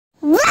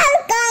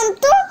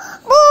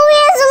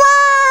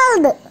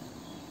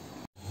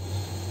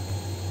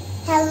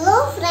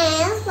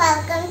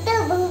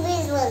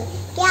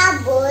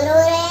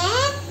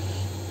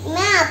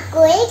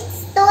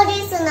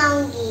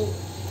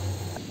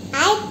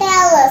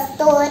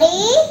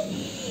story.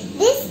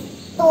 This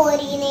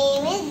story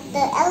name is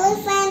The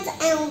Elephant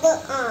and the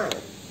Ant.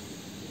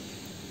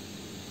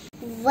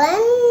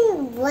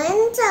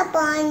 Once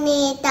upon a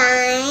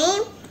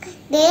time,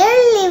 there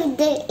lived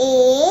a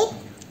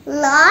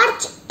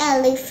large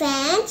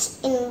elephant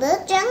in the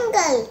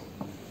jungle.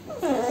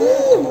 He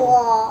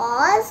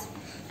was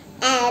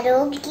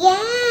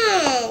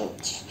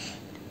arrogant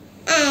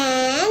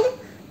and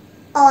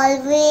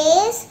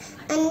always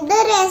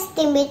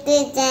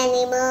underestimated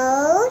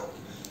animals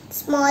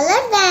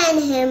smaller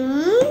than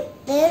him.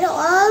 There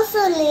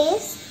also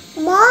lives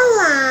small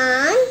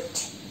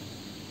ant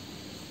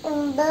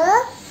in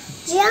the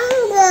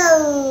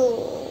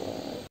jungle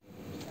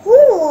who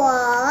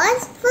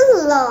was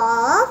full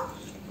of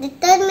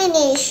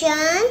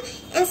determination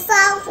and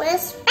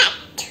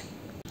self-respect.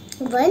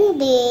 One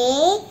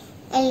day,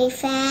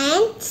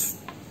 elephant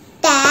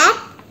stepped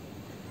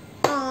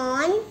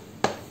on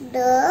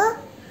the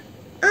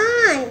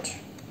ant.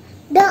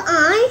 The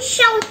ant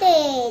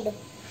shouted,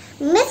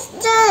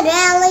 "Mr.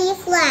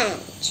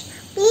 Elephant,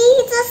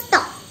 please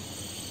stop.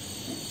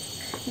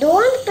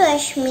 Don't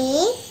crush me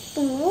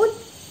to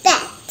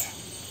death."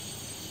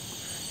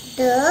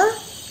 The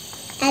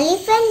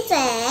elephant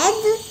said,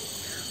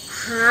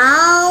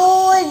 "How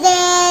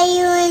dare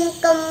you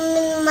come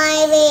in my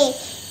way?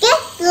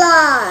 Get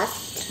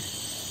lost."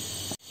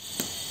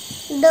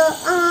 The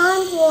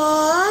ant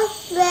was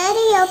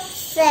very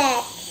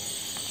upset.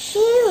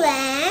 She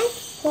went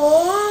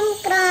home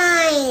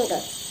crying.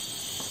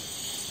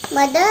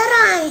 Mother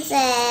ant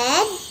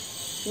said,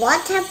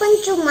 "What happened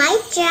to my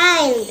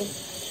child?"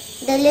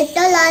 The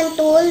little ant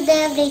told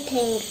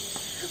everything.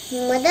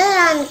 Mother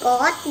ant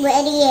got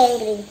very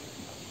angry.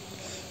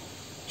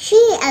 She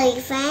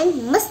elephant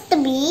must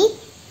be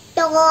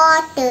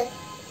taught a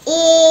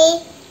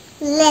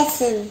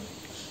lesson,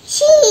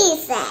 she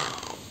said.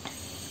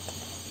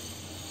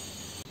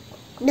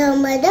 The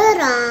mother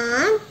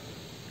ant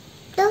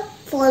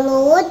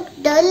followed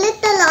the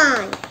little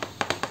ant.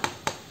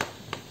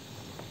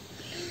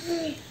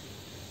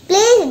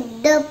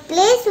 The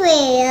place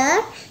where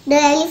the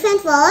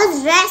elephant was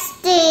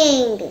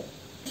resting.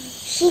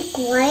 She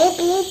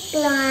quietly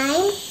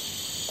climbed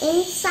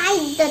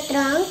inside the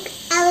trunk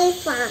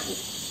elephant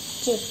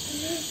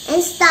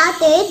and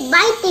started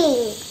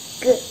biting.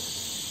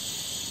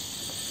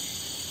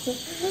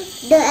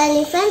 The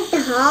elephant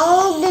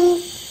howled in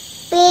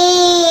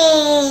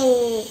pain.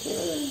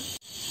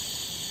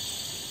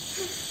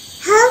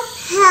 "Help,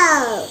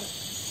 help!"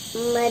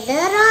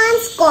 Mother ant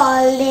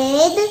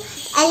scolded.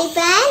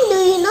 "Elephant, do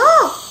you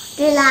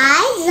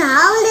realize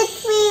how it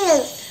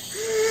feels?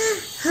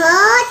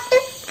 Hurt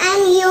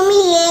and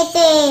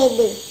humiliated."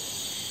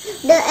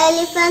 The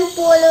elephant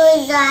followed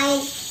his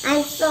eyes.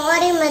 "I'm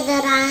sorry,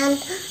 Mother Ant.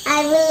 I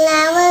will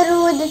never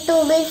rude to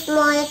be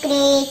small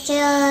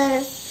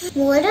creatures."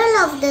 Moral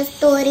of the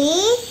story: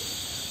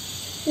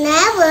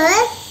 never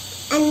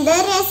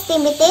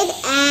underestimated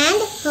and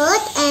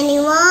hurt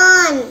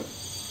anyone.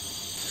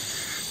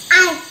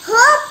 I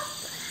hope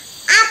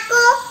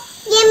आपको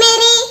ये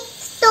मेरी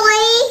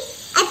story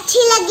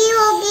अच्छी लगी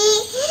होगी.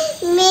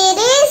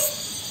 मेरे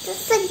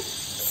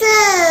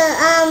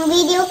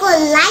video को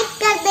like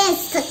कर दें,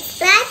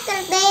 सब्सक्राइब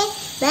कर दें,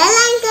 बेल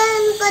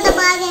आइकन को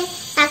दबा दें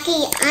ताकि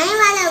आने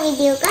वाला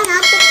वीडियो का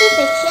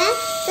नोटिफिकेशन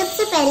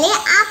सबसे पहले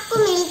आपको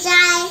मिल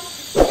जाए.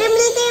 फिर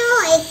मिलते हो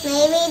एक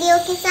नए वीडियो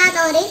के साथ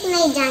और एक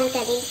नई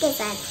जानकारी के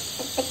साथ.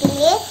 तब तक के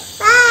लिए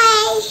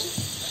bye.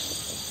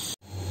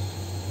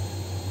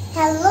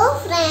 Hello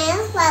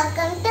friends,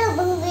 welcome to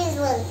movies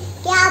world.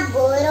 क्या आप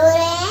बोर हो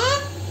रहे हैं?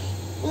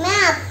 मैं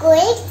आपको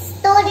एक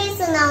स्टोरी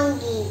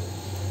सुनाऊंगी.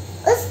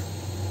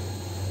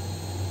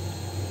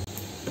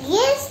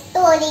 ये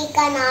स्टोरी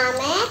का नाम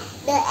है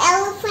the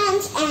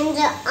elephant and the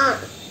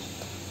aunt.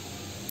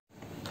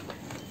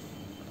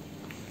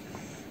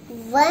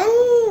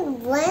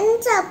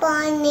 Once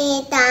upon a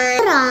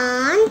time,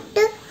 ant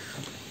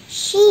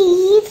she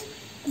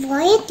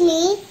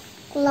quietly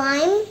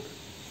climbed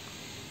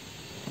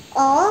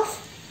off